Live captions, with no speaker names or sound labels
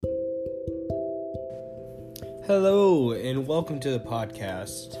Hello, and welcome to the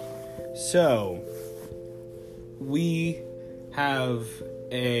podcast. So, we have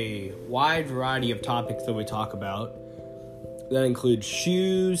a wide variety of topics that we talk about. That includes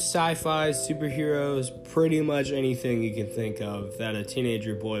shoes, sci-fi, superheroes, pretty much anything you can think of that a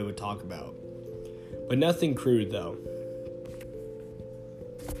teenager boy would talk about. But nothing crude, though.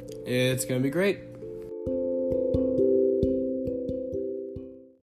 It's gonna be great.